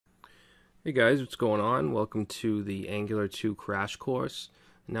Hey guys, what's going on? Welcome to the Angular 2 crash course.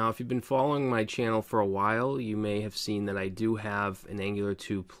 Now, if you've been following my channel for a while, you may have seen that I do have an Angular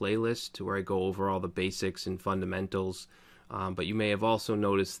 2 playlist where I go over all the basics and fundamentals, but you may have also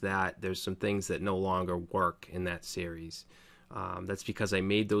noticed that there's some things that no longer work in that series. That's because I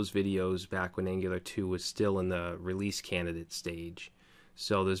made those videos back when Angular 2 was still in the release candidate stage.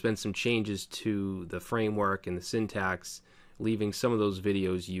 So there's been some changes to the framework and the syntax, leaving some of those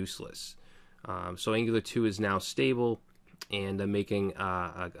videos useless. So Angular 2 is now stable, and I'm making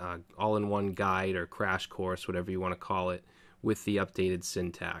a all-in-one guide or crash course, whatever you want to call it, with the updated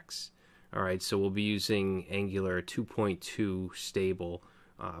syntax. All right, so we'll be using Angular 2.2 stable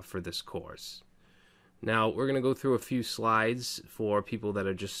for this course. Now, we're going to go through a few slides for people that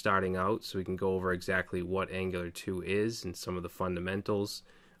are just starting out, so we can go over exactly what Angular 2 is and some of the fundamentals.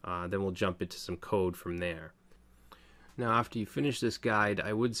 Then we'll jump into some code from there. Now, after you finish this guide,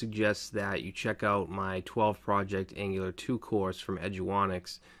 I would suggest that you check out my 12 project Angular 2 course from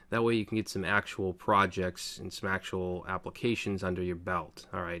Eduonix. That way you can get some actual projects and some actual applications under your belt.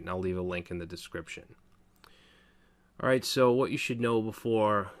 Alright, and I'll leave a link in the description. Alright, so what you should know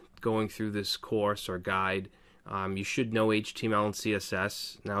before going through this course or guide, you should know HTML and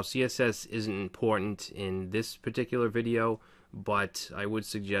CSS. Now, CSS isn't important in this particular video, but I would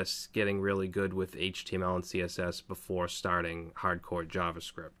suggest getting really good with HTML and CSS before starting hardcore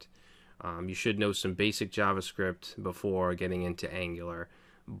JavaScript. You should know some basic JavaScript before getting into Angular,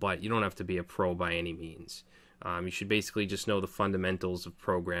 but you don't have to be a pro by any means. You should basically just know the fundamentals of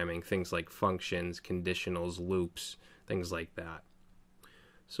programming, things like functions, conditionals, loops, things like that.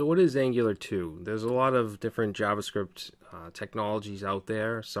 So what is Angular 2? There's a lot of different JavaScript technologies out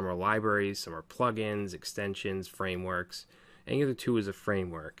there. Some are libraries, some are plugins, extensions, frameworks. Angular 2 is a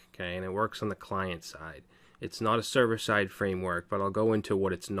framework, okay, and it works on the client side. It's not a server-side framework, but I'll go into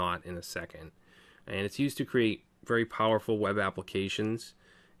what it's not in a second. And it's used to create very powerful web applications.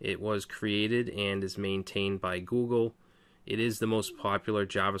 It was created and is maintained by Google. It is the most popular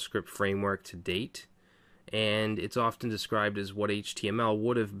JavaScript framework to date, and it's often described as what HTML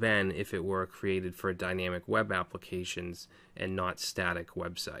would have been if it were created for dynamic web applications and not static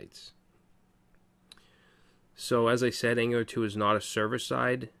websites. So as I said, Angular 2 is not a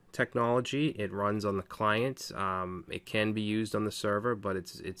server-side technology. It runs on the client. It can be used on the server, but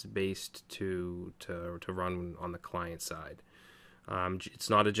it's based to run on the client side.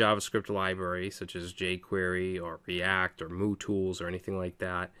 It's not a JavaScript library such as jQuery or React or MooTools or anything like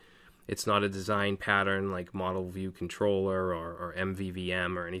that. It's not a design pattern like Model View Controller or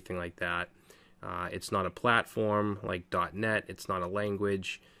MVVM or anything like that. It's not a platform like .NET. It's not a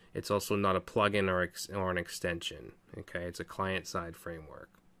language. It's also not a plugin or an extension. Okay, it's a client-side framework.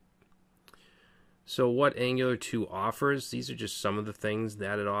 So what Angular 2 offers, these are just some of the things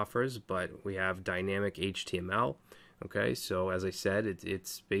that it offers, but we have dynamic HTML. Okay, so as I said,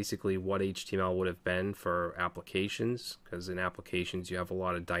 it's basically what HTML would have been for applications, because in applications you have a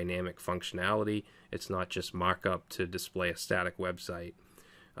lot of dynamic functionality. It's not just markup to display a static website.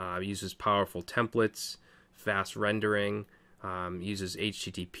 It uses powerful templates, fast rendering, uses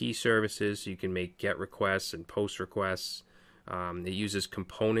HTTP services, so you can make GET requests and POST requests. It uses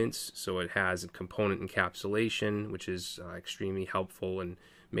components, so it has a component encapsulation, which is extremely helpful and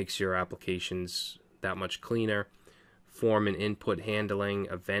makes your applications that much cleaner. Form and input handling,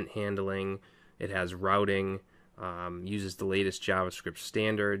 event handling. It has routing, uses the latest JavaScript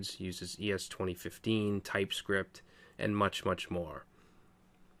standards, uses ES 2015, TypeScript, and much, much more.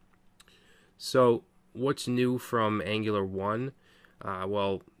 So what's new from Angular 1?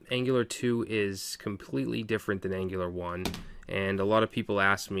 Well, Angular 2 is completely different than Angular 1, and a lot of people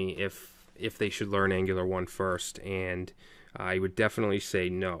ask me if they should learn Angular 1 first, and I would definitely say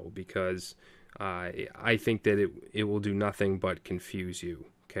no, because I think that it will do nothing but confuse you,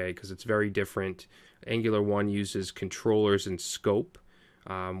 okay, because it's very different. Angular 1 uses controllers and scope,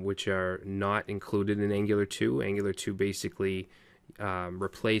 which are not included in Angular 2. Angular 2 basically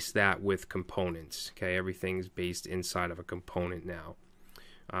replace that with components. Okay, everything's based inside of a component now,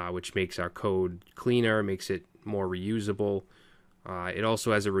 which makes our code cleaner, makes it more reusable. It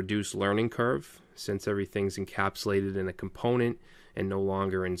also has a reduced learning curve since everything's encapsulated in a component and no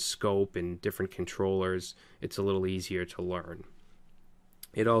longer in scope and different controllers. It's a little easier to learn.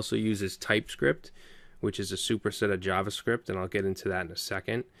 It also uses TypeScript, which is a superset of JavaScript, and I'll get into that in a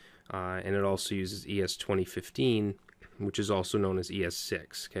second. And it also uses ES 2015, which is also known as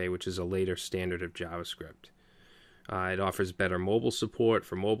ES6, okay, which is a later standard of JavaScript. It offers better mobile support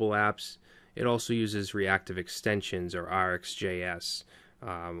for mobile apps. It also uses reactive extensions, or RxJS,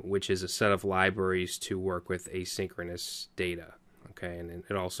 which is a set of libraries to work with asynchronous data. Okay, and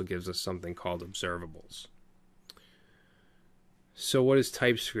it also gives us something called observables. So what is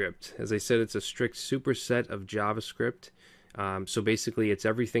TypeScript? As I said, it's a strict superset of JavaScript. So basically, it's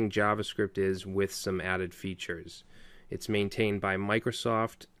everything JavaScript is with some added features. It's maintained by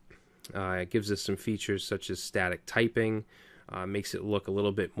Microsoft. It gives us some features such as static typing, makes it look a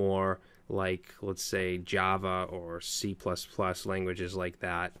little bit more like, let's say, Java or C++ languages like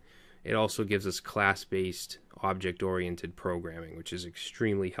that. It also gives us class-based, object-oriented programming, which is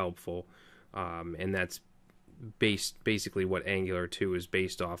extremely helpful, and that's basically what Angular 2 is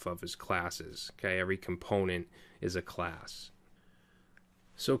based off of, is classes. Okay, every component is a class.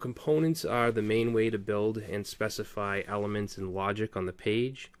 So components are the main way to build and specify elements and logic on the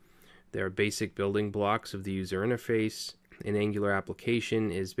page. They're basic building blocks of the user interface. An Angular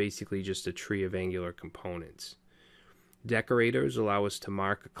application is basically just a tree of Angular components. Decorators allow us to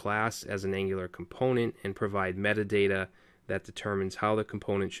mark a class as an Angular component and provide metadata that determines how the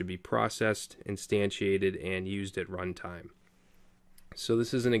component should be processed, instantiated, and used at runtime. So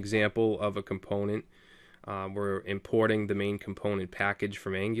this is an example of a component. We're importing the main component package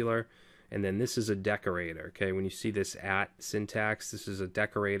from Angular, and then this is a decorator. Okay, when you see this @ syntax, this is a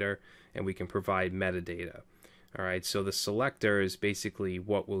decorator, and we can provide metadata. All right, so the selector is basically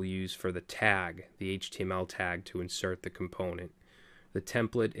what we'll use for the tag, the HTML tag, to insert the component. The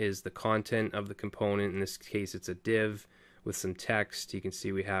template is the content of the component. In this case, it's a div with some text. You can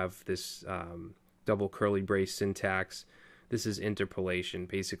see we have this double curly brace syntax. This is interpolation.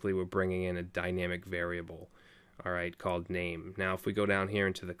 Basically, we're bringing in a dynamic variable, all right, called name. Now, if we go down here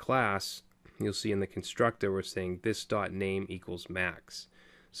into the class, you'll see in the constructor we're saying this.name equals max.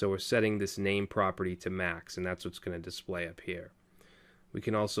 So we're setting this name property to max, and that's what's going to display up here. We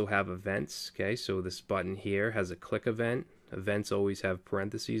can also have events. Okay, so this button here has a click event. Events always have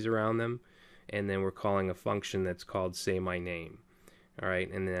parentheses around them, and then we're calling a function that's called say my name. All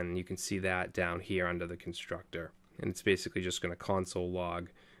right, and then you can see that down here under the constructor, and it's basically just going to console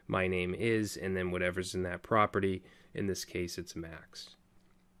log my name is, and then whatever's in that property. In this case, it's max.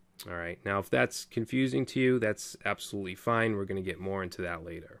 All right, now if that's confusing to you, that's absolutely fine. We're going to get more into that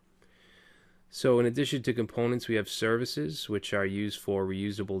later. So in addition to components, we have services, which are used for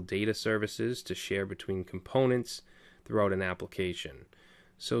reusable data services to share between components throughout an application.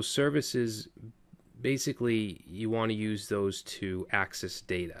 So services, basically, you want to use those to access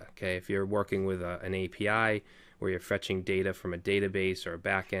data. Okay, if you're working with an API where you're fetching data from a database or a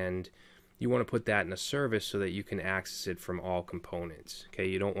backend, you want to put that in a service so that you can access it from all components. Okay,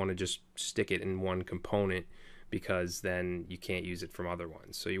 you don't want to just stick it in one component because then you can't use it from other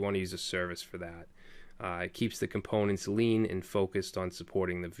ones. So you want to use a service for that. It keeps the components lean and focused on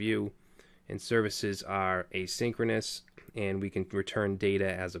supporting the view. And services are asynchronous, and we can return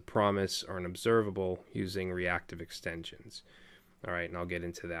data as a promise or an observable using reactive extensions. All right, and I'll get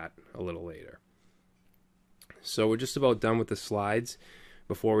into that a little later. So we're just about done with the slides.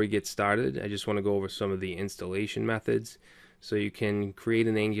 Before we get started, I just want to go over some of the installation methods. So you can create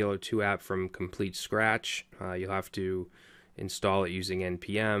an Angular 2 app from complete scratch. You'll have to install it using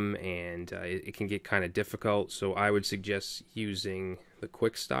NPM, and it can get kind of difficult. So I would suggest using the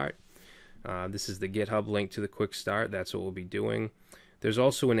Quick Start. This is the GitHub link to the Quick Start. That's what we'll be doing. There's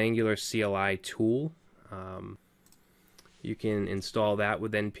also an Angular CLI tool. You can install that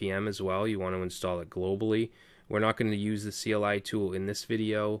with NPM as well. You want to install it globally. We're not going to use the CLI tool in this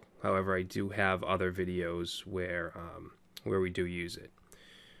video. However, I do have other videos where we do use it.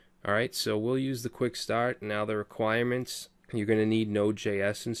 All right, so we'll use the Quick Start. Now the requirements: you're going to need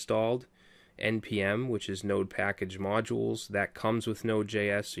Node.js installed, NPM, which is Node Package Modules. That comes with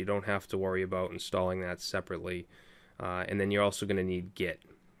Node.js, so you don't have to worry about installing that separately. And then you're also going to need Git.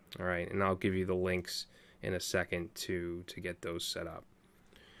 All right, and I'll give you the links in a second to get those set up.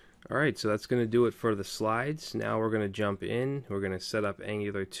 All right, so that's going to do it for the slides. Now we're going to jump in. We're going to set up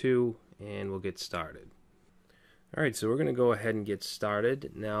Angular 2, and we'll get started. All right, so we're going to go ahead and get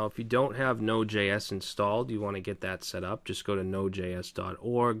started. Now, if you don't have Node.js installed, you want to get that set up. Just go to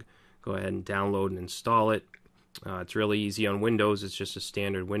nodejs.org. Go ahead and download and install it. It's really easy on Windows. It's just a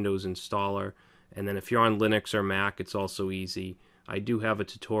standard Windows installer. And then if you're on Linux or Mac, it's also easy. I do have a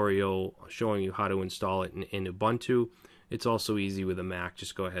tutorial showing you how to install it in Ubuntu. It's also easy with a Mac.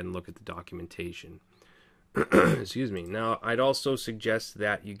 Just go ahead and look at the documentation. Excuse me. Now, I'd also suggest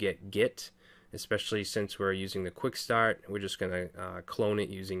that you get Git, especially since we're using the Quick Start. We're just going to clone it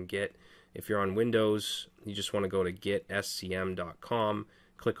using Git. If you're on Windows, you just want to go to gitscm.com,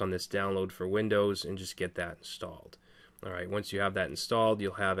 click on this download for Windows, and just get that installed. All right, once you have that installed,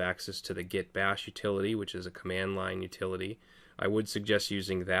 you'll have access to the Git Bash utility, which is a command line utility. I would suggest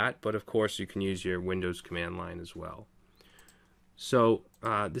using that, but of course you can use your Windows command line as well. So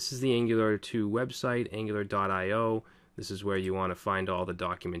this is the Angular 2 website, angular.io. This is where you want to find all the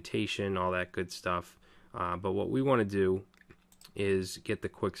documentation, all that good stuff. But what we want to do is get the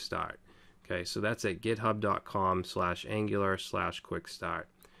quick start. Okay, so that's at github.com/angular/quick start.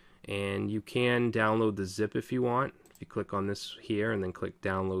 And you can download the zip if you want. If you click on this here and then click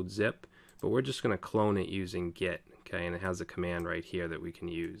download zip. But we're just going to clone it using git. Okay, and it has a command right here that we can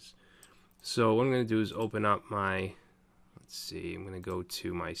use. So what I'm going to do is open up my, let's see, I'm going to go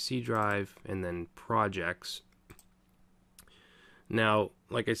to my C drive and then projects. Now,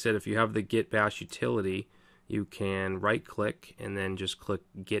 like I said, if you have the git bash utility, you can right click and then just click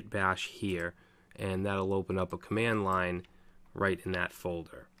git bash here, and that'll open up a command line right in that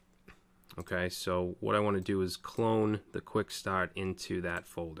folder. Okay, so what I want to do is clone the quick start into that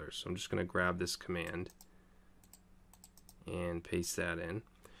folder. So I'm just going to grab this command and paste that in.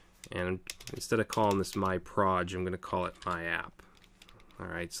 And instead of calling this my proj, I'm going to call it my app.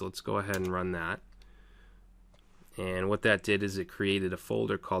 Alright, so let's go ahead and run that. And what that did is it created a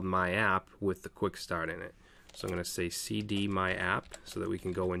folder called my app with the quick start in it. So I'm going to say cd my app so that we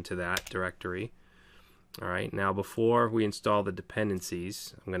can go into that directory. Alright, now before we install the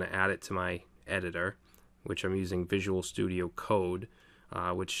dependencies, I'm going to add it to my editor, which I'm using Visual Studio Code,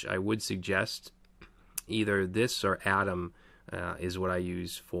 which I would suggest either this or Atom is what I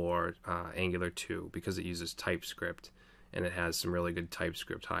use for Angular 2 because it uses TypeScript and it has some really good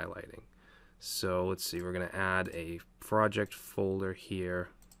TypeScript highlighting. So let's see, we're going to add a project folder here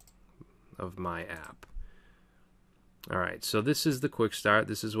of my app. Alright, so this is the quick start.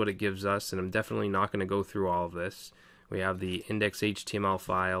 This is what it gives us, and I'm definitely not going to go through all of this. We have the index.html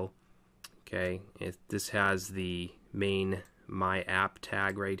file. Okay, this has the main my app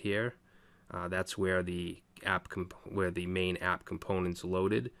tag right here. That's where the main app components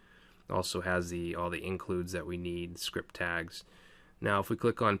loaded. Also has all the includes that we need, script tags. Now, if we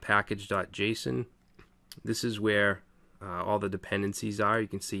click on package.json, this is where all the dependencies are. You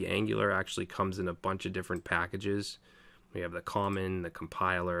can see Angular actually comes in a bunch of different packages. We have the common, the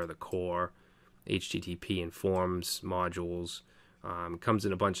compiler, the core, HTTP and forms modules. It comes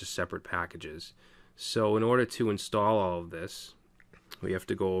in a bunch of separate packages. So in order to install all of this, we have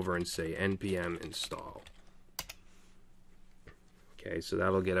to go over and say npm install. Okay, so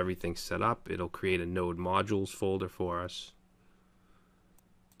that'll get everything set up. It'll create a node modules folder for us.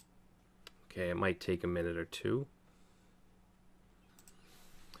 Okay, it might take a minute or two.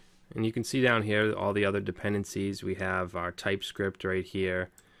 And you can see down here all the other dependencies. We have our TypeScript right here.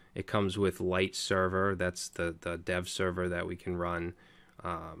 It comes with Light Server. That's the dev server that we can run.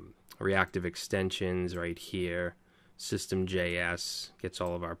 Reactive extensions right here. System.js gets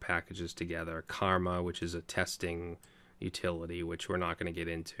all of our packages together. Karma, which is a testing utility, which we're not going to get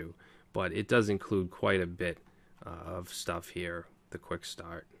into. But it does include quite a bit of stuff here, the quick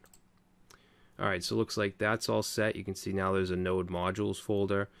start. Alright, so it looks like that's all set. You can see now there's a node modules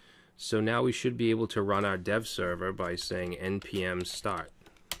folder. So now we should be able to run our dev server by saying npm start.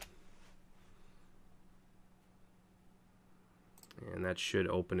 And that should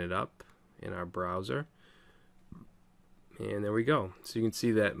open it up in our browser. And there we go. So you can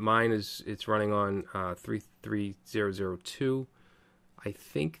see that mine it's running on 33002. I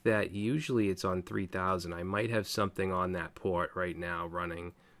think that usually it's on 3000. I might have something on that port right now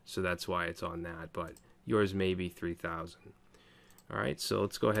running, so that's why it's on that, but yours may be 3000. Alright, so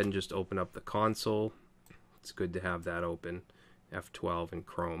let's go ahead and just open up the console. It's good to have that open, F12 in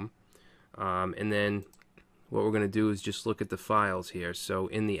Chrome. And then what we're going to do is just look at the files here. So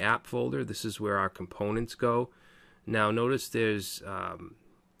in the app folder, this is where our components go. Now notice there's a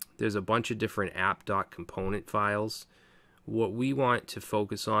bunch of different app.component files. What we want to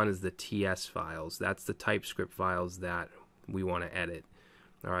focus on is the TS files. That's the TypeScript files that we want to edit.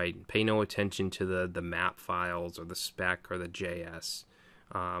 Alright, pay no attention to the map files or the spec or the JS.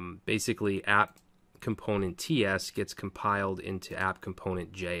 Basically, app component TS gets compiled into app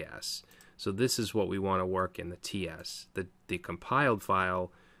component JS. So this is what we want to work in the TS. The compiled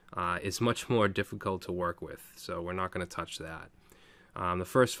file is much more difficult to work with, so we're not going to touch that. The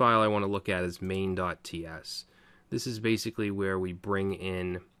first file I want to look at is main.ts. This is basically where we bring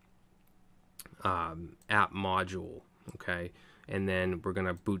in app module, okay? And then we're going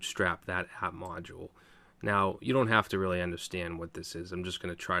to bootstrap that app module. Now, you don't have to really understand what this is. I'm just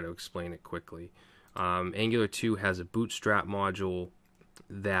going to try to explain it quickly. Angular 2 has a bootstrap module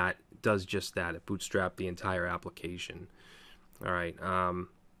that does just that. It bootstraps the entire application. All right.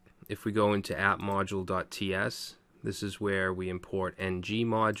 If we go into appmodule.ts, this is where we import ng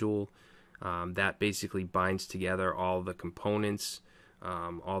module. That basically binds together all the components,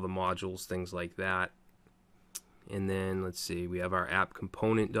 all the modules, things like that. and then let's see, we have our app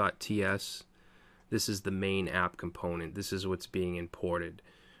component.ts. This is the main app component. This is what's being imported.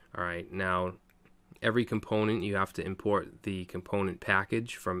 All right, now every component you have to import the component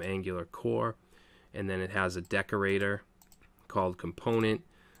package from Angular Core, and then it has a decorator called component,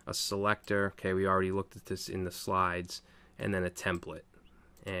 a selector, okay, we already looked at this in the slides, and then a template.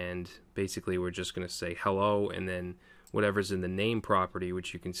 And basically we're just going to say hello and then whatever's in the name property,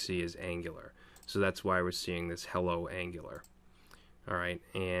 which you can see is Angular. So that's why we're seeing this hello Angular. Alright,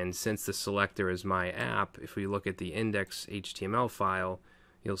 and since the selector is my app, if we look at the index HTML file,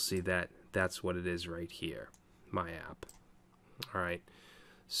 you'll see that that's what it is right here, my app. Alright,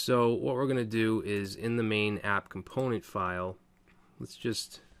 so what we're going to do is in the main app component file, let's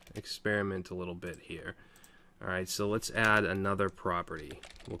just experiment a little bit here. Alright, so let's add another property.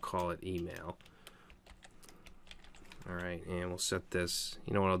 We'll call it email. Alright, and we'll set this,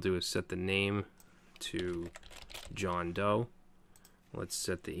 you know what I'll do is set the name to John Doe. Let's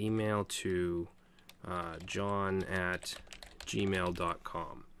set the email to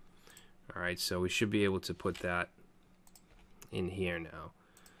john@gmail.com. Alright, so we should be able to put that in here now.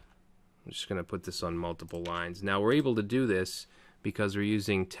 I'm just going to put this on multiple lines. Now we're able to do this because we're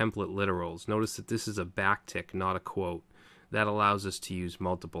using template literals. Notice that this is a backtick, not a quote. That allows us to use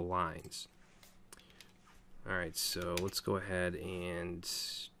multiple lines. Alright, so let's go ahead and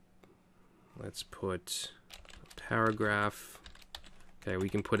let's put a paragraph. Okay, we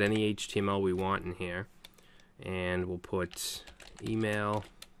can put any HTML we want in here, and we'll put email,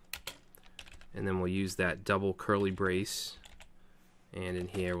 and then we'll use that double curly brace, and in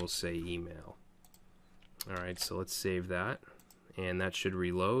here we'll say email. Alright, so let's save that, and that should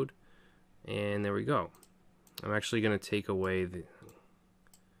reload, and there we go. I'm actually going to take away the,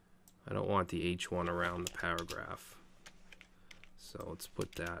 I don't want the H1 around the paragraph, so let's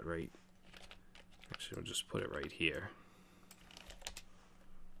put that right, actually we'll just put it right here.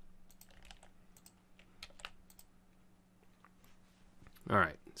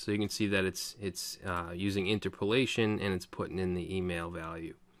 Alright, so you can see that it's using interpolation and it's putting in the email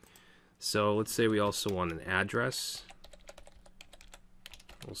value. So let's say we also want an address.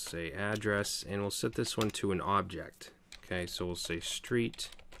 We'll say address, and we'll set this one to an object. Okay, so we'll say street,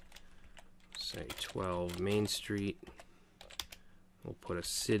 say 12 Main Street. We'll put a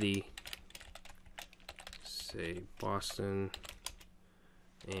city, say Boston,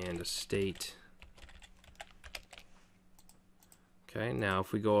 and a state. Okay, now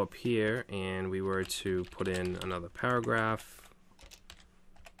if we go up here and we were to put in another paragraph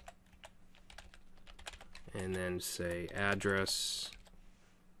and then say address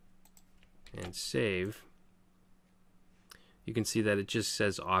and save, you can see that it just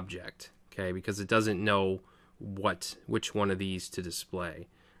says object, okay, because it doesn't know which one of these to display.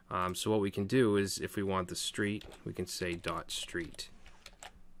 So what we can do is if we want the street, we can say dot street.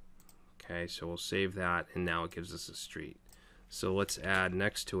 Okay, so we'll save that, and now it gives us a street. So let's add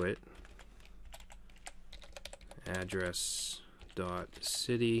next to it address dot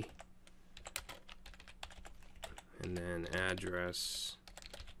city, and then address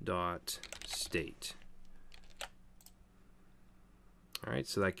dot state. Alright,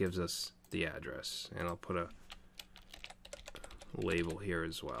 so that gives us the address, and I'll put a label here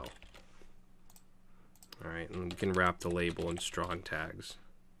as well. Alright, and we can wrap the label in strong tags.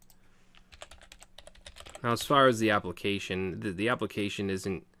 Now as far as the application, the application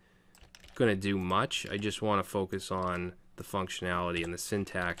isn't going to do much. I just want to focus on the functionality and the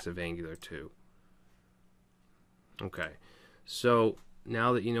syntax of Angular 2. Okay, so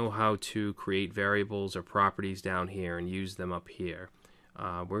now that you know how to create variables or properties down here and use them up here,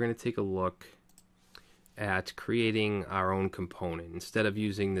 we're going to take a look at creating our own component. Instead of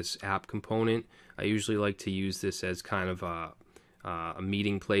using this app component, I usually like to use this as kind of a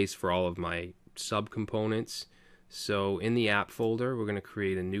meeting place for all of my subcomponents. So in the app folder, we're going to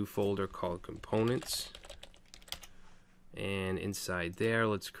create a new folder called components, and inside there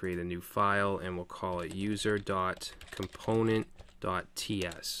let's create a new file, and we'll call it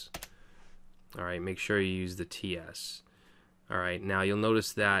user.component.ts. Alright, make sure you use the TS. Alright, now you'll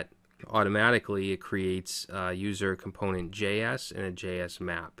notice that automatically it creates user component JS and a JS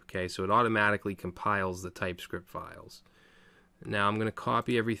map. Okay, so it automatically compiles the TypeScript files. Now I'm going to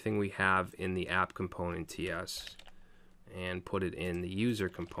copy everything we have in the app component TS and put it in the user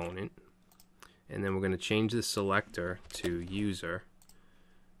component, and then we're going to change the selector to user,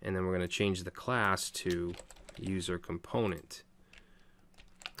 and then we're going to change the class to user component.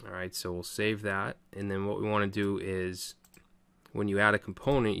 Alright, so we'll save that, and then what we want to do is when you add a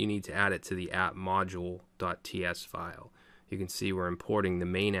component, you need to add it to the app module.ts file. You can see we're importing the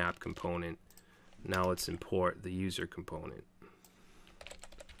main app component Now let's import the user component.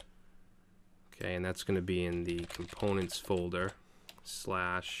 Okay, and that's going to be in the components folder /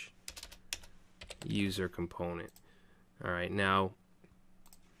 user component. All right, now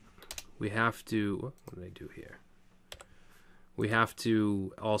we have to, what did I do here? We have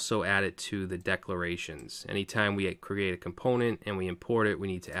to also add it to the declarations. Anytime we create a component and we import it, we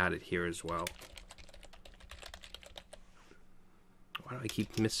need to add it here as well. Why do I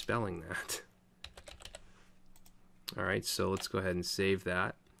keep misspelling that? All right, so let's go ahead and save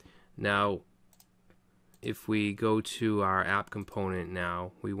that. Now, if we go to our app component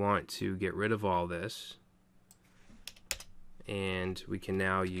now, we want to get rid of all this. And we can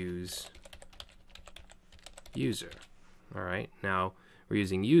now use user. All right, now we're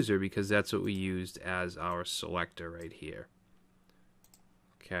using user because that's what we used as our selector right here.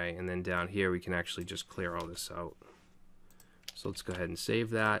 Okay, and then down here we can actually just clear all this out. So let's go ahead and save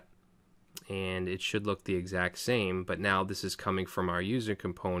that. And it should look the exact same, but now this is coming from our user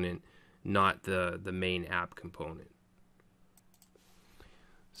component, not the main app component.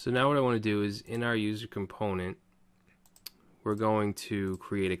 So now what I want to do is in our user component, we're going to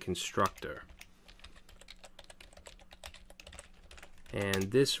create a constructor.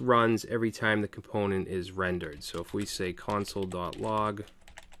 And this runs every time the component is rendered. So if we say console.log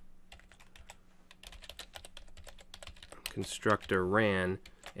constructor ran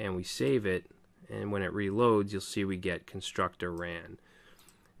and we save it, and when it reloads, you'll see we get constructor ran.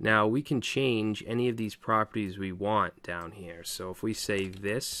 Now we can change any of these properties we want down here. So if we say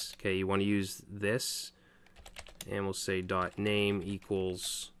this, okay, you want to use this, and we'll say .name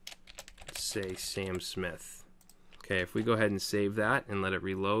equals, say, Sam Smith. Okay, if we go ahead and save that and let it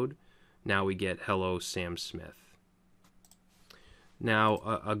reload, now we get hello Sam Smith.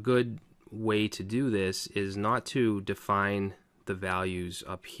 Now a good way to do this is not to define the values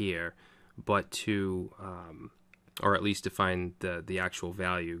up here, but to or at least define the actual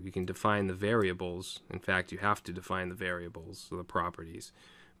value. You can define the variables. In fact, you have to define the variables, so the properties.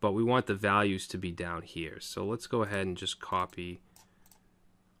 But we want the values to be down here. So let's go ahead and just copy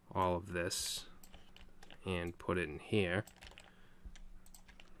all of this and put it in here.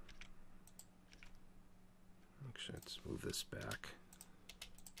 Actually, let's move this back.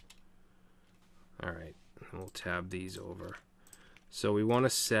 Alright, and we'll tab these over. So we want to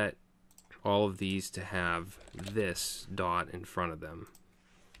set all of these to have this dot in front of them.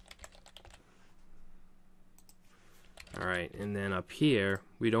 Alright, and then up here,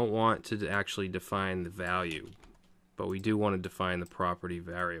 we don't want to actually define the value, but we do want to define the property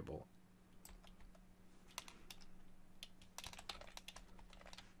variable.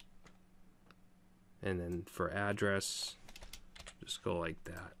 And then for address, just go like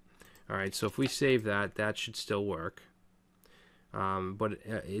that. Alright, so if we save that, that should still work. But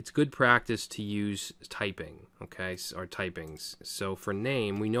it's good practice to use typing, okay, or typings. So for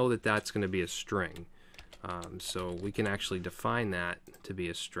name, we know that that's going to be a string. So we can actually define that to be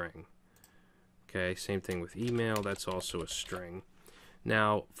a string. Okay, same thing with email, that's also a string.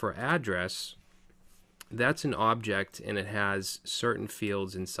 Now for address, that's an object and it has certain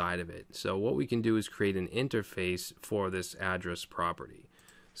fields inside of it. So what we can do is create an interface for this address property.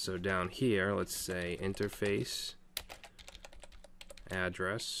 So down here, let's say interface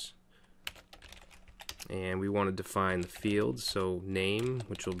address, and we want to define the fields. So name,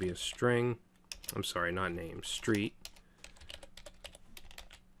 which will be a string. I'm sorry, not name, street.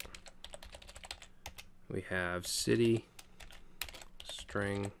 We have city,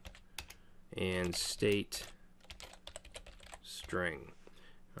 string, and state, string.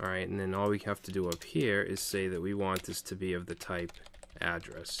 Alright, and then all we have to do up here is say that we want this to be of the type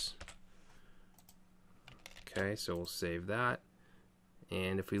address. Okay, so we'll save that.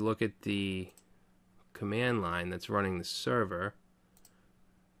 And if we look at the command line that's running the server,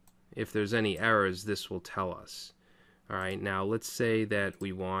 if there's any errors, this will tell us. Alright, now let's say that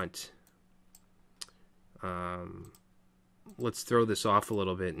we want, let's throw this off a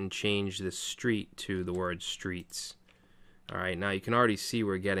little bit and change this street to the word streets. Alright, now you can already see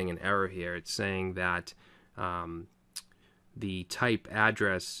we're getting an error here. It's saying that the type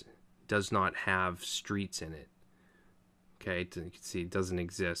address does not have streets in it. Okay, you can see it doesn't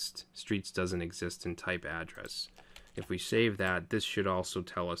exist. Streets doesn't exist in type address. If we save that, this should also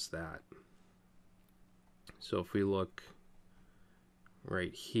tell us that. So if we look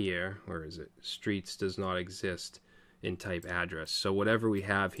right here, where is it? Streets does not exist in type address. So whatever we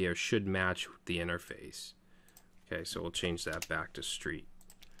have here should match the interface. Okay, so we'll change that back to street.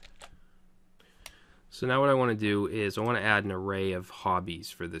 So now what I want to do is I want to add an array of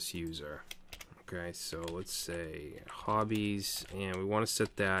hobbies for this user. Okay, so let's say hobbies, and we want to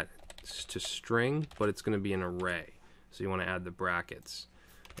set that to string, but it's going to be an array. So you want to add the brackets.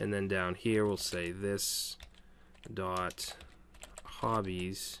 And then down here we'll say this dot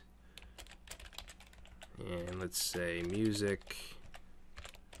hobbies, and let's say music,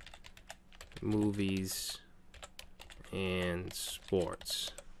 movies, and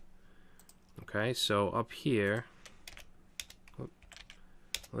sports. Okay, so up here,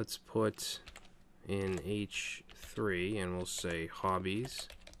 let's put in H3 and we'll say hobbies.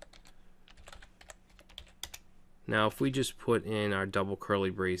 Now if we just put in our double curly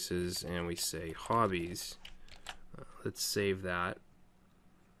braces and we say hobbies, let's save that.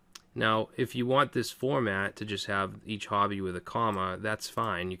 Now if you want this format to just have each hobby with a comma, that's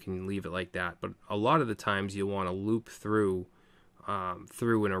fine, you can leave it like that, but a lot of the times you'll want to loop through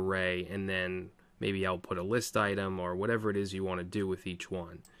an array and then maybe output a list item or whatever it is you want to do with each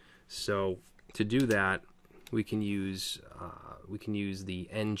one. So to do that, we can use the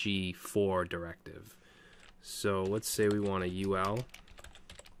ng-for directive. So let's say we want a UL,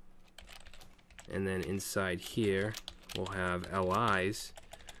 and then inside here we'll have LIs.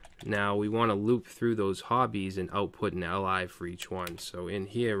 Now we want to loop through those hobbies and output an LI for each one. So in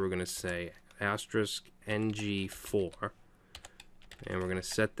here we're going to say asterisk ng-for, and we're going to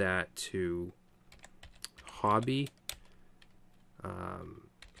set that to hobby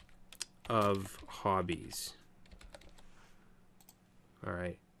of hobbies.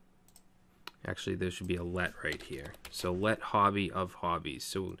 Alright. Actually, there should be a let right here. So let hobby of hobbies.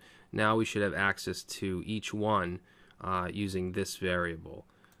 So now we should have access to each one using this variable.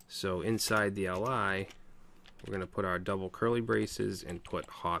 So inside the LI, we're going to put our double curly braces and put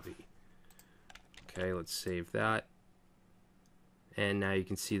hobby. Okay, let's save that. And now you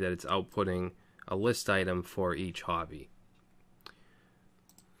can see that it's outputting a list item for each hobby.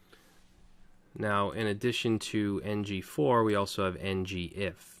 Now, in addition to ng-for, we also have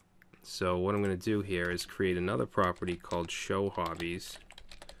ng-if. So what I'm going to do here is create another property called show hobbies,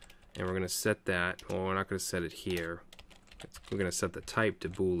 and we're going to set that, well, we're not going to set it here. We're going to set the type to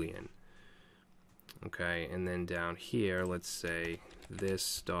Boolean. Okay, and then down here, let's say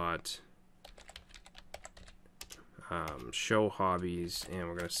this dot show hobbies, and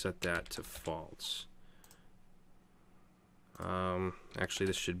we're going to set that to false. Actually,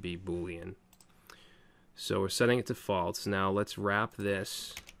 this should be Boolean. So we're setting it to false. Now let's wrap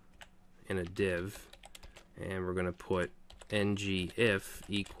this in a div, and we're going to put ng-if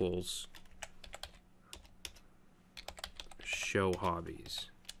equals show hobbies.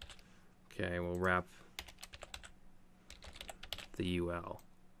 Okay, we'll wrap the UL.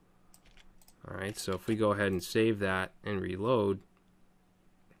 Alright, so if we go ahead and save that and reload,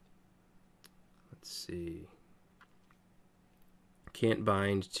 let's see, can't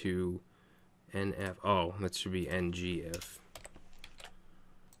bind to NF, oh, that should be ng-if.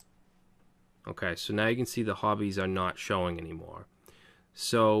 Okay, so now you can see the hobbies are not showing anymore.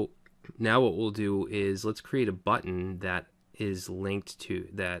 So now what we'll do is let's create a button that is linked to,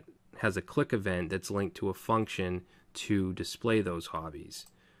 that has a click event that's linked to a function to display those hobbies.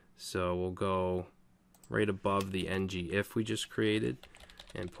 So we'll go right above the ng-if we just created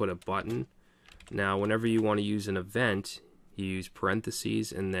and put a button. Now whenever you want to use an event, you use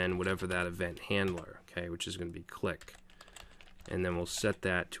parentheses and then whatever that event handler, okay, which is going to be click. And then we'll set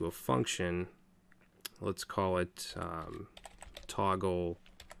that to a function. Let's call it toggle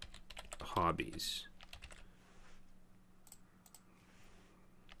hobbies.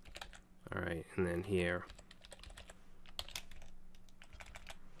 Alright, and then here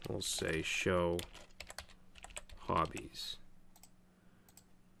we'll say show hobbies.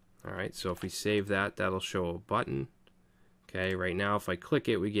 Alright, so if we save that, that'll show a button. Okay, right now if I click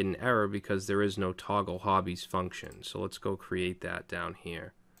it, we get an error because there is no toggle hobbies function. So let's go create that down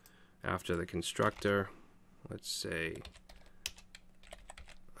here. After the constructor, let's say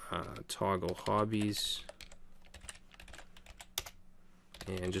toggle hobbies.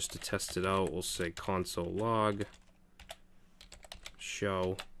 And just to test it out, we'll say console log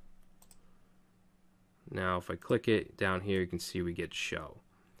show. Now if I click it down here, you can see we get show.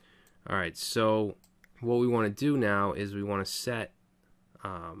 Alright, so what we want to do now is we want to set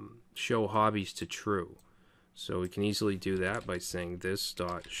show hobbies to true. So we can easily do that by saying this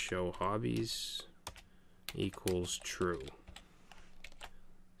dot show hobbies equals true.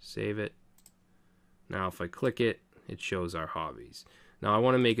 Save it. Now if I click it, it shows our hobbies. Now I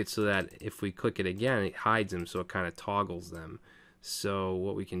want to make it so that if we click it again, it hides them, so it kind of toggles them. So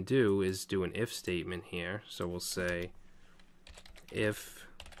what we can do is do an if statement here. So we'll say if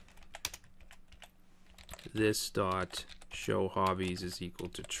this dot show hobbies is equal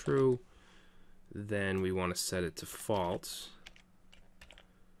to true, then we want to set it to false.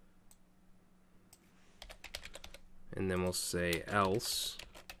 and then we'll say else,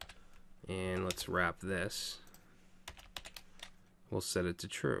 and let's wrap this. We'll set it to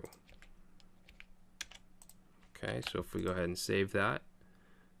true. Okay, so if we go ahead and save that,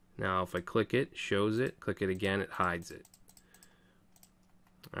 now if I click it, shows it, click it again, it hides it.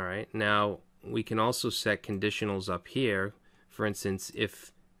 Alright, now we can also set conditionals up here. For instance,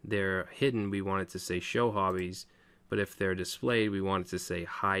 if they're hidden, we want it to say show hobbies, but if they're displayed, we want it to say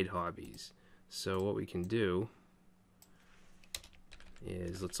hide hobbies. So what we can do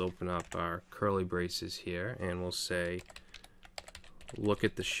is, let's open up our curly braces here, and we'll say look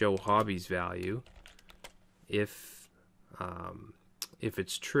at the show hobbies value. If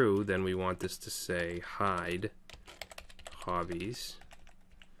it's true, then we want this to say hide hobbies.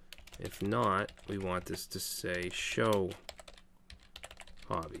 If not, we want this to say show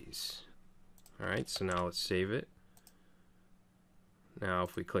hobbies. Alright, so now let's save it. Now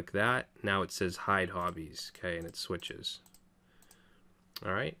if we click that, now it says hide hobbies, okay, and it switches.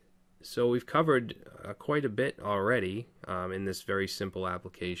 Alright, so we've covered quite a bit already in this very simple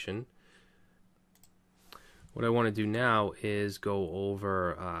application. What I want to do now is go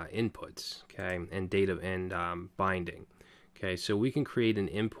over inputs, okay, and data and binding. Okay, so we can create an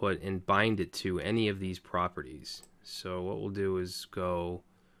input and bind it to any of these properties. So what we'll do is go,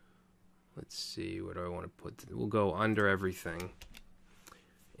 let's see, what do I want to put? We'll go under everything,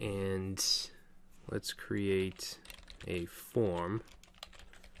 and let's create a form.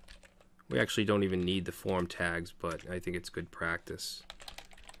 We actually don't even need the form tags, but I think it's good practice.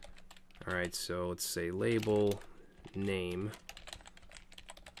 Alright, so let's say label name,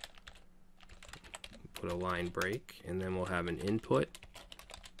 put a line break, and then we'll have an input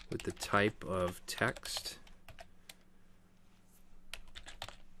with the type of text.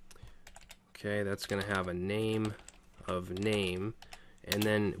 Okay, that's going to have a name of name, and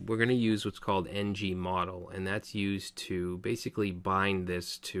then we're going to use what's called ng model, and that's used to basically bind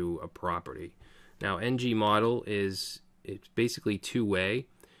this to a property. Now ng model it's basically two-way.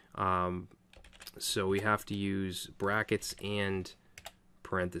 So we have to use brackets and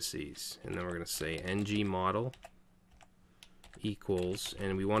parentheses, and then we're going to say ng model equals,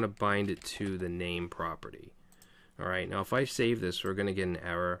 and we want to bind it to the name property. Alright, now if I save this, we're going to get an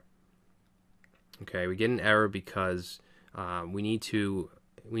error. Okay, we get an error because we need to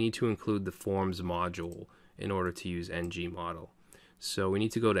include the forms module in order to use ng model. So we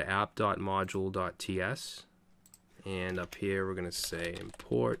need to go to app.module.ts, and up here we're going to say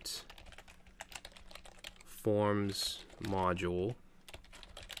import forms module,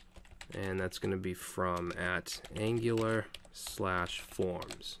 and that's going to be from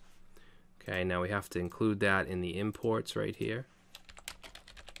 @angular/forms. Okay, now we have to include that in the imports right here.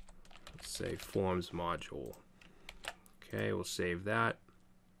 Let's say forms module. Okay, we'll save that.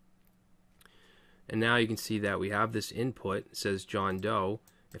 And now you can see that we have this input. It says John Doe.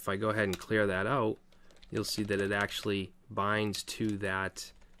 If I go ahead and clear that out, you'll see that it actually binds to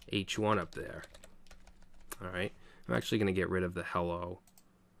that H1 up there. Alright, I'm actually going to get rid of the hello.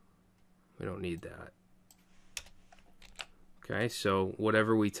 We don't need that. Okay, so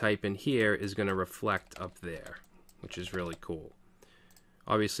whatever we type in here is going to reflect up there, which is really cool.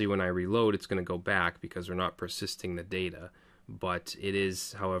 Obviously when I reload, it's going to go back because we're not persisting the data, but it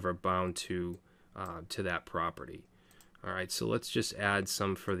is, however, bound to that property. Alright, so let's just add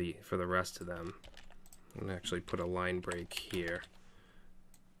some for the rest of them. I'm going to actually put a line break here,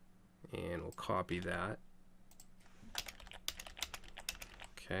 and we'll copy that.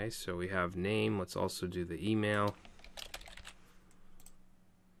 Okay, so we have name. Let's also do the email.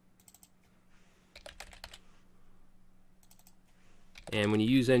 And when you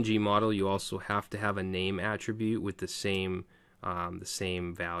use ng model, you also have to have a name attribute with the same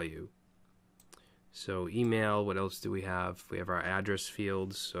value. So email, what else do we have? We have our address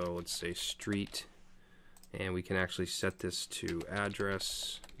fields, so let's say street, and we can actually set this to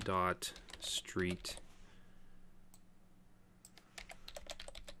address.street.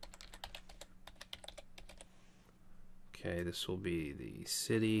 Okay, this will be the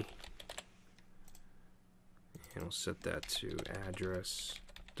city, and we'll set that to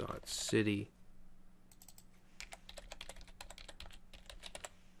address.city.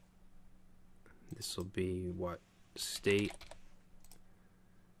 This will be what? State.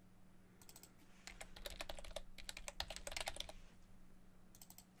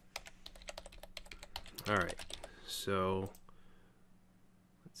 Alright, so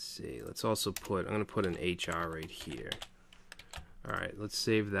let's see, let's also put, I'm going to put an HR right here. Alright, let's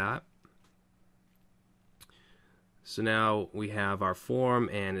save that. So now we have our form,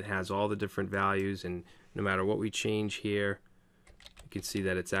 and it has all the different values, and no matter what we change here, you can see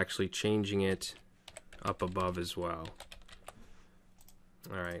that it's actually changing it up above as well.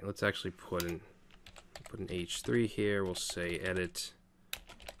 Alright, let's actually put an H3 here. We'll say edit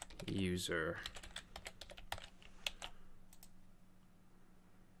user.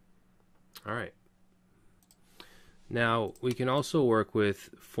 Alright. Now we can also work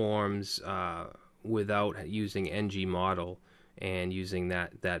with forms without using ngModel and using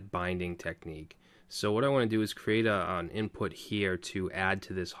that binding technique. So what I want to do is create an input here to add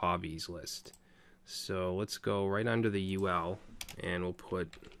to this hobbies list. So let's go right under the UL and we'll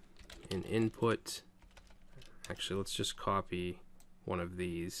put an input. Actually, let's just copy one of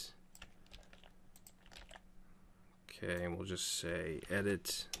these. Okay, and we'll just say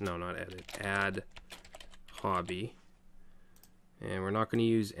edit, no, not edit, add hobby. And we're not going to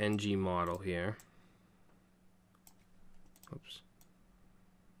use ngModel here. Oops.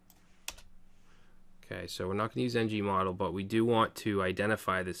 Okay, so we're not going to use ngModel, but we do want to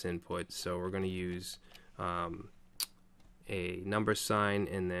identify this input, so we're going to use a number sign,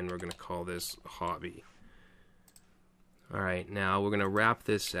 and then we're going to call this hobby. Alright, now we're going to wrap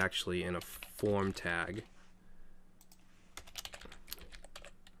this actually in a form tag.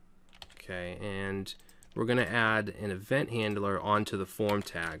 Okay, and we're going to add an event handler onto the form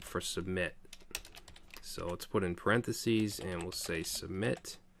tag for submit. So let's put in parentheses and we'll say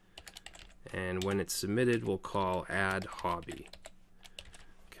submit. And when it's submitted, we'll call add hobby.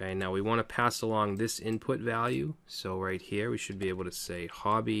 Okay, now we want to pass along this input value. So right here, we should be able to say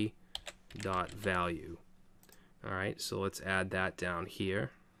hobby.value. Alright, so let's add that down here.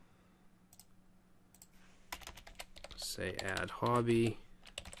 Say add hobby.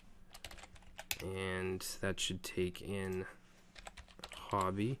 And that should take in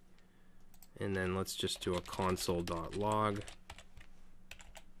hobby. And then let's just do a console.log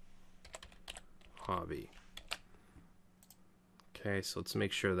hobby. Okay, so let's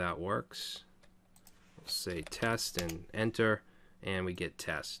make sure that works. We'll say test and enter, and we get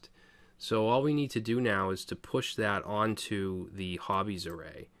test. So all we need to do now is to push that onto the hobbies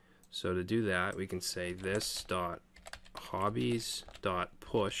array. So to do that, we can say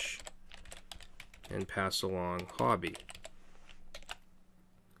this.hobbies.push and pass along hobby.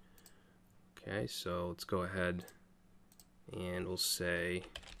 Okay, so let's go ahead and we'll say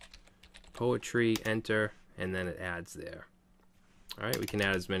poetry, enter, and then it adds there. Alright, we can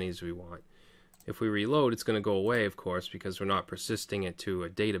add as many as we want. If we reload, it's going to go away, of course, because we're not persisting it to a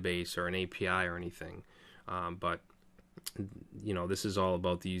database or an API or anything. But, you know, this is all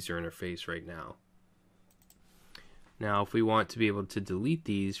about the user interface right now. Now, if we want to be able to delete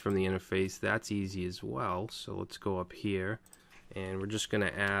these from the interface, that's easy as well. So let's go up here, and we're just going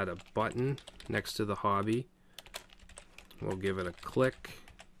to add a button next to the hobby. We'll give it a click.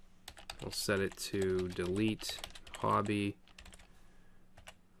 We'll set it to delete hobby.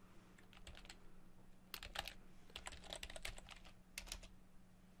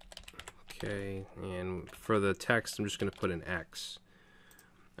 Okay, and for the text, I'm just going to put an X.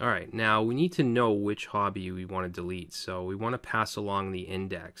 Alright, now we need to know which hobby we want to delete, so we want to pass along the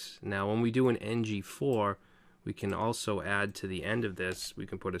index. Now when we do an ngFor, we can also add to the end of this, we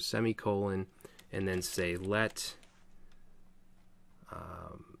can put a semicolon and then say let,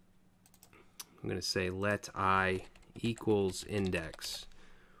 I'm going to say let I equals index.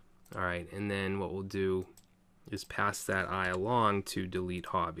 Alright, and then what we'll do is pass that I along to delete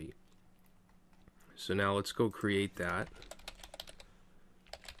hobby. So now let's go create that.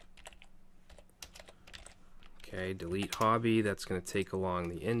 Okay, delete hobby, that's going to take along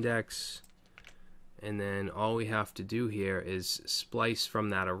the index. And then all we have to do here is splice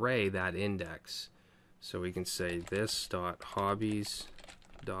from that array that index. So we can say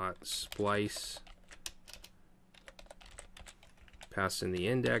this.hobbies.splice, pass in the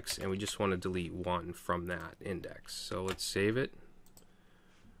index, and we just want to delete one from that index. So let's save it.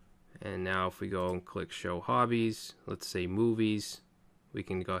 And now if we go and click show hobbies, let's say movies, we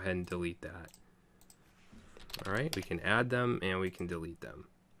can go ahead and delete that. Alright, we can add them and we can delete them.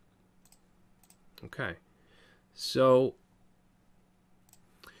 Okay, so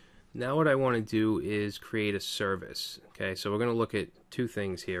now what I want to do is create a service. Okay, so we're going to look at two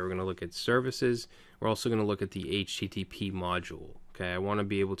things here. We're going to look at services. We're also going to look at the HTTP module. Okay, I want to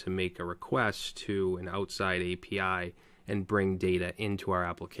be able to make a request to an outside API and bring data into our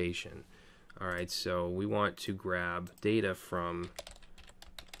application. Alright, so we want to grab data from,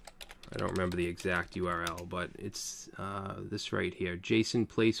 I don't remember the exact URL, but it's this right here,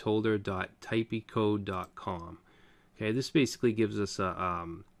 jasonplaceholder.typecode.com. Okay, this basically gives us a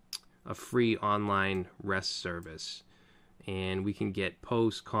free online REST service, and we can get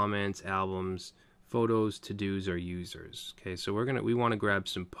posts, comments, albums, photos, to-dos, or users. Okay, so we want to grab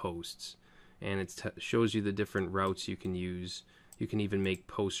some posts, and it shows you the different routes you can use. You can even make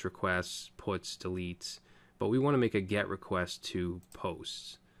post requests, puts, deletes, but we want to make a get request to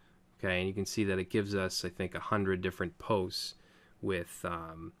posts. Okay, and you can see that it gives us, I think, 100 different posts with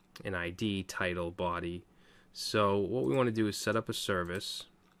an ID, title, body. So what we want to do is set up a service.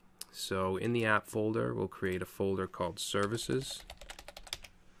 So in the app folder, we'll create a folder called services.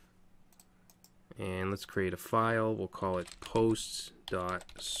 And let's create a file. We'll call it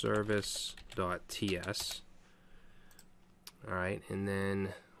posts.service.ts. Alright, and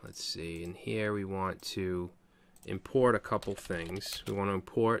then let's see, in here we want to import a couple things. We want to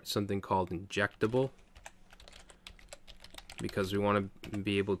import something called injectable, because we want to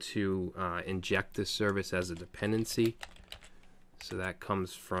be able to inject this service as a dependency. So that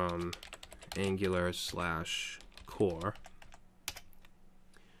comes from Angular/core.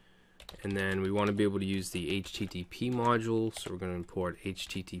 And then we want to be able to use the HTTP module, so we're going to import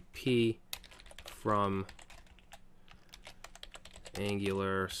HTTP from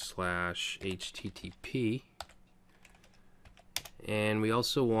Angular/HTTP. And we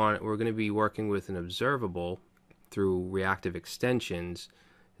also we're going to be working with an observable through reactive extensions,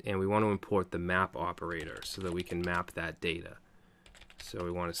 and we want to import the map operator so that we can map that data. So we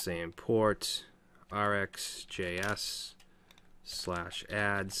want to say import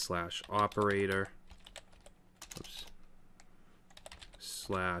rxjs/add/operator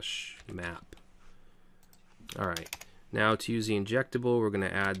 /map. Alright, now to use the injectable, we're going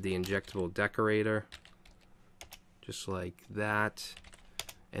to add the injectable decorator, just like that,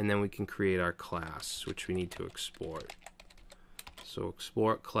 and then we can create our class, which we need to export. So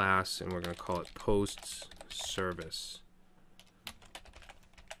export class, and we're going to call it posts service.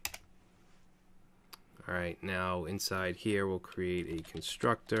 Alright, now inside here we'll create a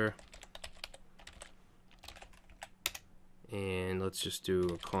constructor, and let's just do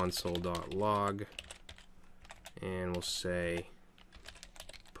a console.log, and we'll say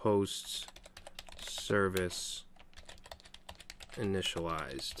posts service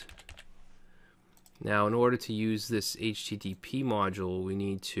initialized. Now in order to use this HTTP module, we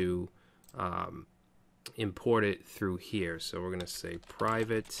need to import it through here. So we're going to say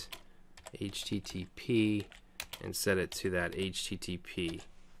private HTTP and set it to that HTTP,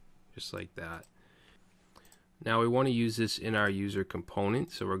 just like that. Now we want to use this in our user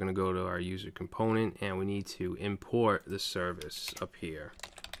component, so we're going to go to our user component and we need to import the service up here.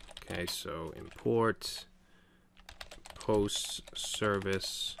 Okay, so import posts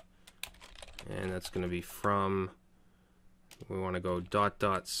service, and that's going to be from, we want to go ..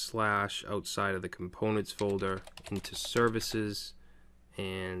 outside of the components folder into services,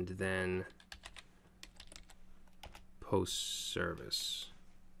 and then post service,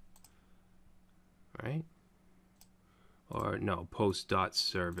 right? Or no,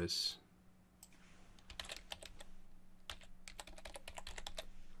 post.service.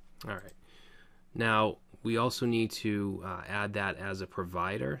 All right. Now we also need to add that as a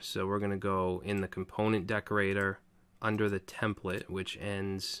provider. So we're going to go in the component decorator under the template, which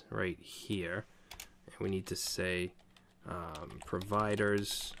ends right here. And we need to say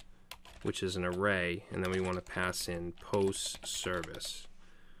providers, which is an array, and then we want to pass in post service.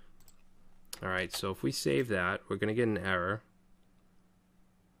 Alright, so if we save that, we're going to get an error,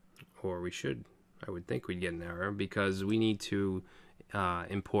 or we should, I would think we'd get an error, because we need to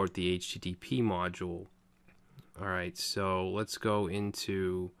import the HTTP module. Alright, so let's go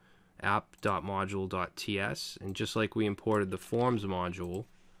into app.module.ts, and just like we imported the forms module,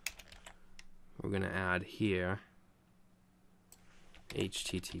 we're going to add here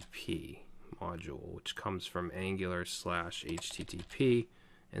HTTP module, which comes from Angular/HTTP,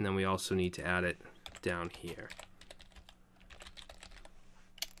 and then we also need to add it down here.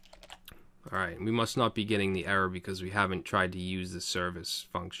 Alright, we must not be getting the error because we haven't tried to use the service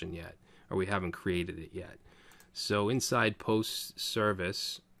function yet, or we haven't created it yet. So inside post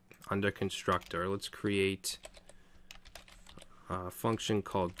service, under constructor, let's create a function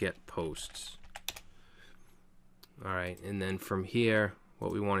called getPosts. Alright, and then from here,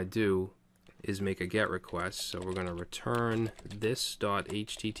 what we want to do is make a get request. So we're going to return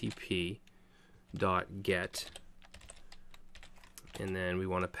this.http.get, and then we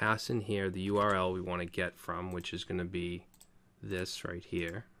want to pass in here the URL we want to get from, which is going to be this right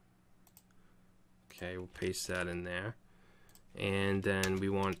here. Okay, we'll paste that in there, and then we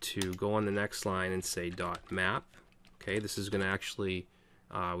want to go on the next line and say .map. Okay, this is going to actually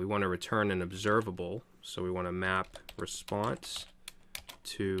we want to return an observable, so we want to map response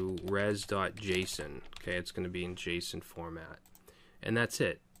to res.json. Okay, it's going to be in JSON format, and that's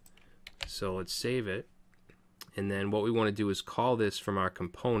it. So let's save it, and then what we want to do is call this from our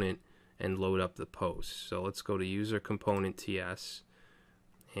component, and load up the post. So let's go to user component TS,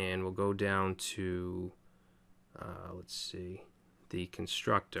 and we'll go down to let's see, the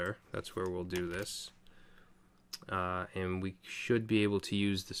constructor. That's where we'll do this. And we should be able to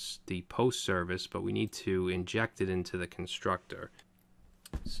use the post service, but we need to inject it into the constructor.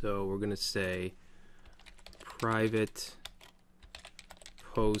 So we're going to say private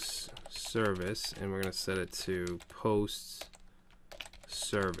post service, and we're going to set it to posts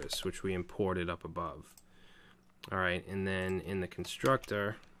service, which we imported up above. Alright, and then in the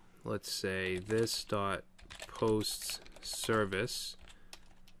constructor, let's say this dot posts service,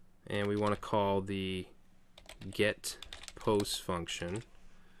 and we want to call the get post function.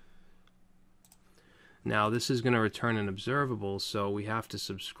 Now this is going to return an observable, so we have to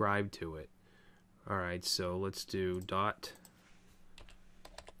subscribe to it. Alright, so let's do dot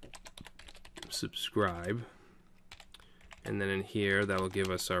subscribe, and then in here that will give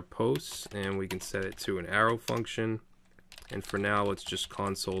us our posts, and we can set it to an arrow function, and for now let's just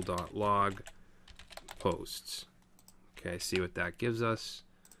console.log posts. Okay, see what that gives us.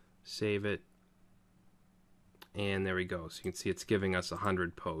 Save it, and there we go. So you can see it's giving us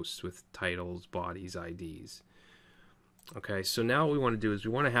 100 posts with titles, bodies, IDs. Okay, so now what we want to do is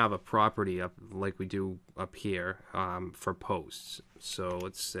we want to have a property up like we do up here for posts. So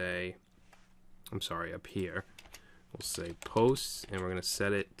let's say, I'm sorry, up here we'll say posts, and we're going to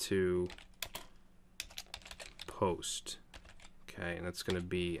set it to post. Okay, and that's going to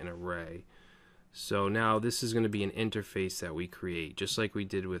be an array. So now this is going to be an interface that we create, just like we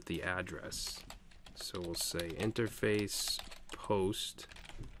did with the address. So we'll say interface post,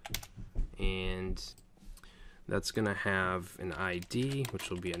 and that's going to have an ID, which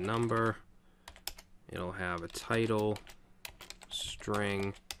will be a number. It'll have a title,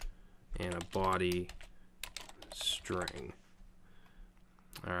 string, and a body string.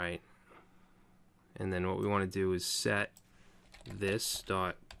 Alright. And then what we want to do is set this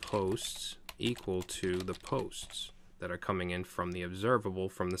dot posts equal to the posts that are coming in from the observable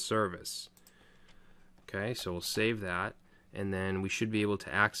from the service. Okay, so we'll save that, and then we should be able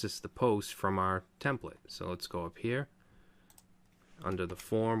to access the post from our template. So let's go up here. Under the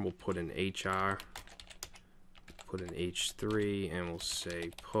form, we'll put in HR, put in H3, and we'll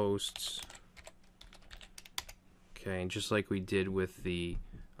say posts. Okay, and just like we did with the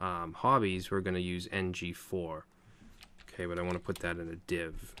hobbies, we're going to use ng4. Okay, but I want to put that in a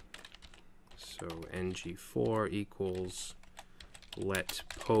div. So ng4 equals let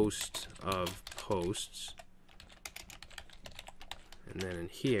post of posts, and then in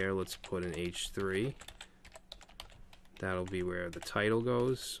here let's put an h3. That'll be where the title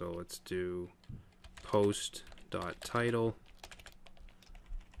goes, so let's do post dot title,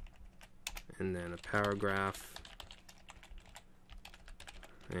 and then a paragraph,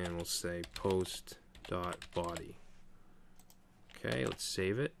 and we'll say post dot body. Okay, let's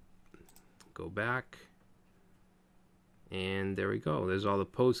save it, go back, and there we go. There's all the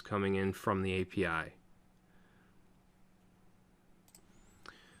posts coming in from the API.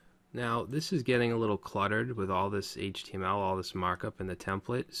 Now this is getting a little cluttered with all this HTML, all this markup in the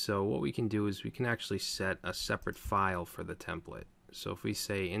template. So what we can do is we can actually set a separate file for the template. So if we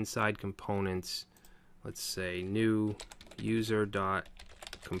say inside components, let's say new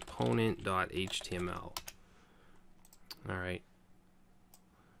user.component.html. Alright.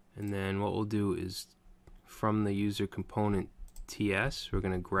 And then what we'll do is from the user component TS, we're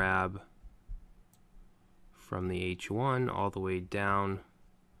going to grab from the H1 all the way down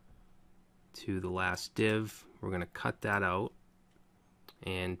to the last div. We're going to cut that out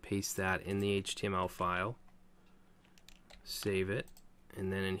and paste that in the HTML file. Save it.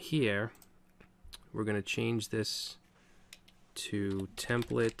 And then in here, we're going to change this to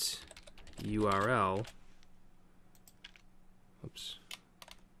template URL. Oops.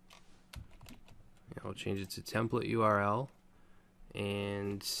 I'll change it to template URL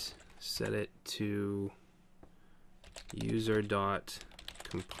and set it to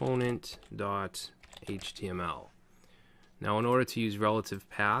user.component.html. Now in order to use relative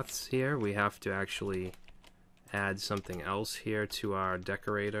paths here, we have to actually add something else here to our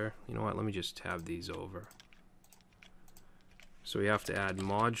decorator. You know what, let me just tab these over. So we have to add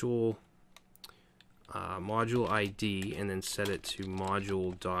module ID and then set it to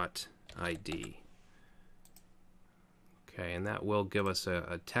module.id. Okay, and that will give us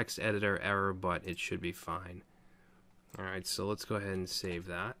a text editor error, but it should be fine. Alright, so let's go ahead and save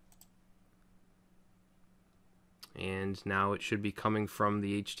that. And now it should be coming from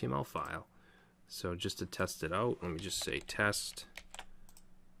the HTML file. So just to test it out, let me just say test,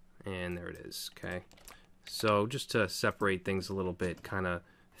 and there it is. Okay, so just to separate things a little bit, kind of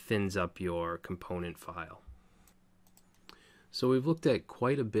thins up your component file. So we've looked at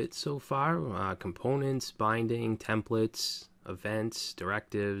quite a bit so far: components, binding, templates, events,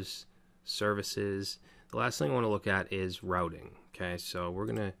 directives, services. The last thing I want to look at is routing. Okay, so we're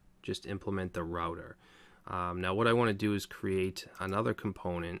going to just implement the router. Now what I want to do is create another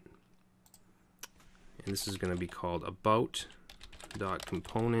component, and this is going to be called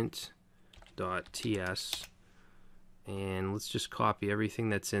about.component.ts, and let's just copy everything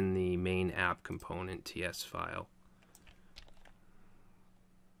that's in the main app component TS file.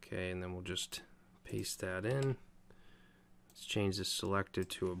 Okay, and then we'll just paste that in. Let's change the selector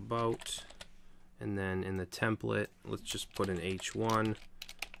to about, and then in the template let's just put an H1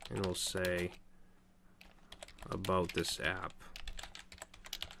 and we'll say about this app.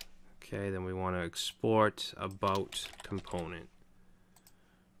 Okay, then we want to export about component.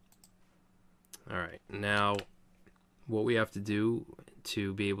 Alright, now what we have to do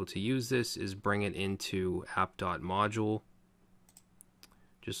to be able to use this is bring it into app.module,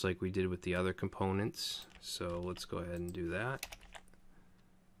 just like we did with the other components. So let's go ahead and do that.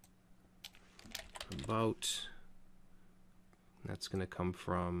 About, that's going to come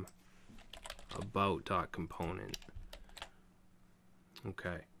from about.component.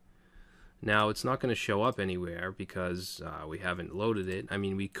 Okay. Now it's not going to show up anywhere because we haven't loaded it. I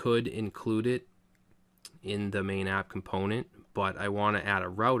mean, we could include it in the main app component, but I want to add a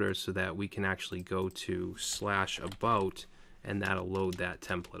router so that we can actually go to /about, and that'll load that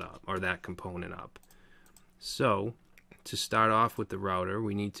template up, or that component up. So to start off with the router,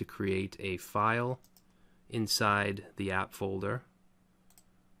 we need to create a file inside the app folder,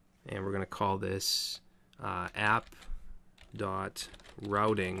 and we're going to call this app.routing.ts.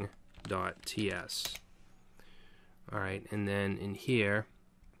 Alright, and then in here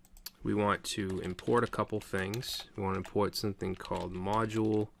we want to import a couple things. We want to import something called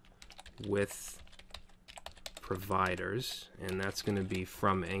module with providers, and that's going to be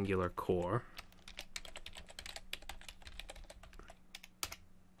from Angular Core.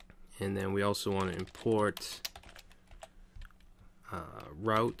 And then we also want to import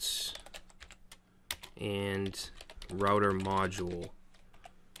routes and router module,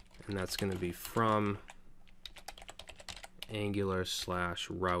 and that's going to be from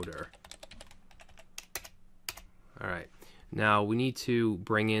Angular/router. Alright, now we need to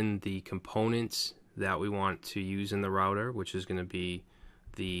bring in the components that we want to use in the router, which is going to be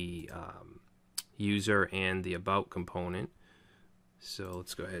the user and the about component. So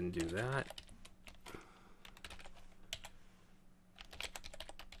let's go ahead and do that.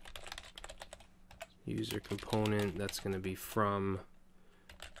 User component, that's going to be from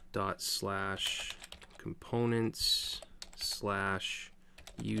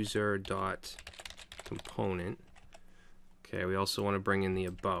 ./components/user.component. Okay, we also want to bring in the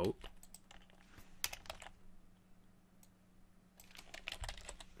about.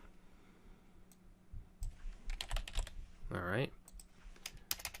 Alright.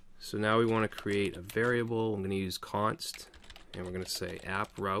 So now we want to create a variable. I'm going to use const, and we're going to say app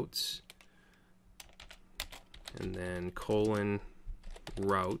routes, and then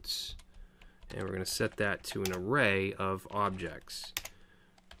 :routes, and we're going to set that to an array of objects.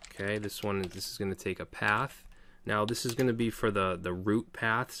 Okay, this is going to take a path. Now this is going to be for the root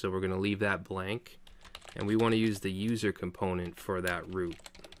path, so we're going to leave that blank, and we want to use the user component for that root.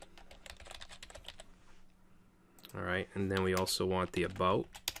 Alright, and then we also want the about.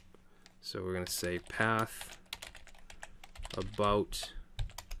 So we're going to say path about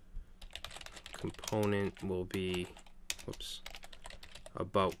component will be,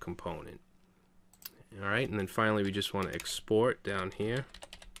 about component. Alright, and then finally we just want to export down here.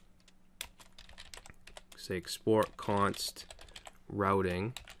 Say export const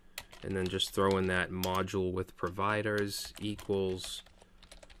routing, and then just throw in that module with providers equals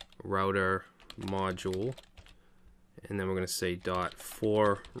router module. And then we're going to say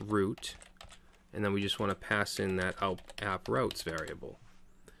 .for root, and then we just want to pass in that app routes variable,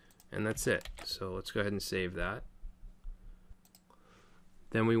 and that's it. So let's go ahead and save that.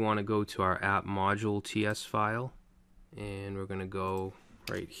 Then we want to go to our app module TS file, and we're going to go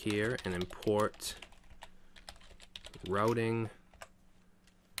right here and import routing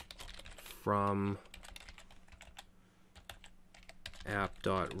from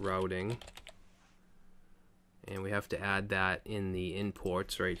app.routing. And we have to add that in the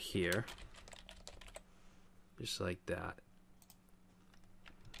imports right here, just like that.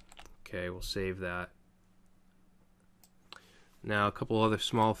 Okay, we'll save that. Now a couple other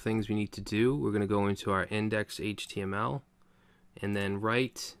small things we need to do. We're going to go into our index.html, and then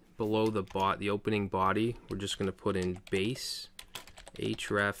right below the opening body, we're just going to put in base,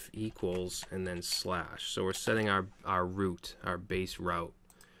 href equals and then slash. So we're setting our root, our base route.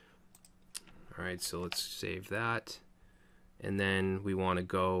 All right, so let's save that. And then we want to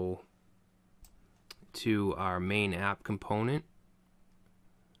go to our main app component.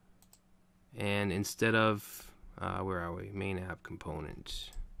 And instead of, where are we? Main app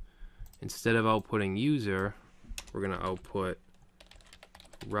component. Instead of outputting user, we're going to output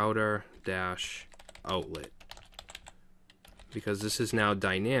router-outlet. Because this is now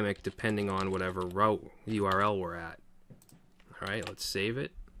dynamic depending on whatever route URL we're at. All right, let's save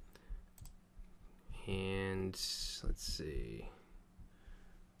it. And let's see.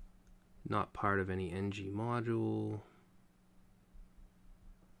 Not part of any ng module.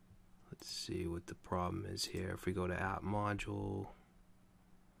 Let's see what the problem is here. If we go to app module.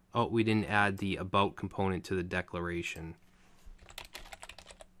 Oh, we didn't add the about component to the declaration.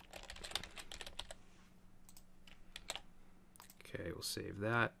 Okay, we'll save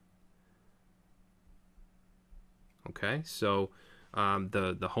that. Okay, so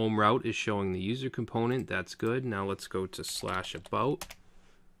the home route is showing the user component. That's good. Now let's go to /about.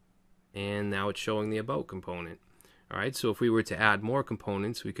 And now it's showing the about component. All right, so if we were to add more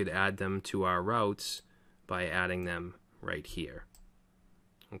components, we could add them to our routes by adding them right here.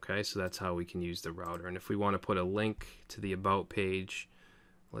 Okay, so that's how we can use the router. And if we want to put a link to the about page,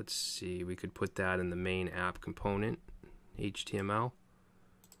 let's see, we could put that in the main app component, HTML.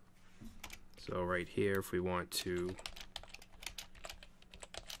 So right here, if we want to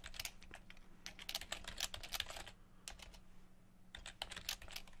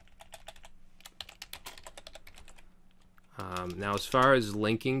now as far as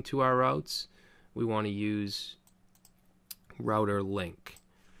linking to our routes, we want to use router link.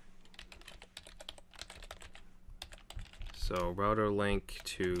 So router link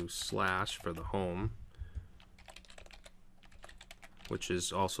to slash for the home, which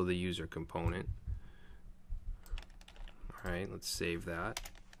is also the user component. All right, let's save that.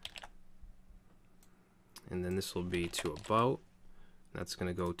 And then this will be to about. That's going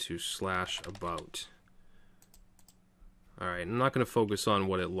to go to /about. All right, I'm not going to focus on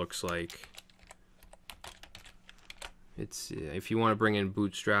what it looks like. It's if you want to bring in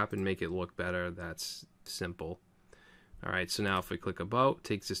Bootstrap and make it look better, that's simple. All right, so now if we click about,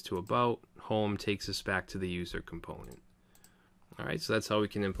 takes us to about. Home takes us back to the user component. All right, so that's how we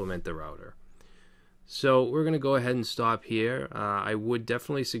can implement the router. So we're going to go ahead and stop here. I would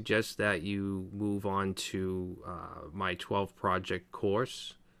definitely suggest that you move on to my 12 project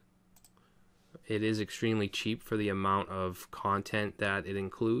course. It is extremely cheap for the amount of content that it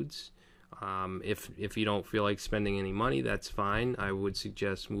includes. If you don't feel like spending any money, that's fine. I would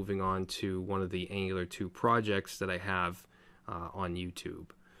suggest moving on to one of the Angular 2 projects that I have on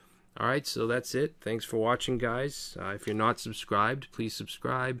YouTube. Alright, so that's it. Thanks for watching, guys. If you're not subscribed, please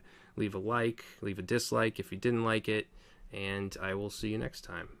subscribe. Leave a like, leave a dislike if you didn't like it, and I will see you next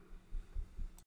time.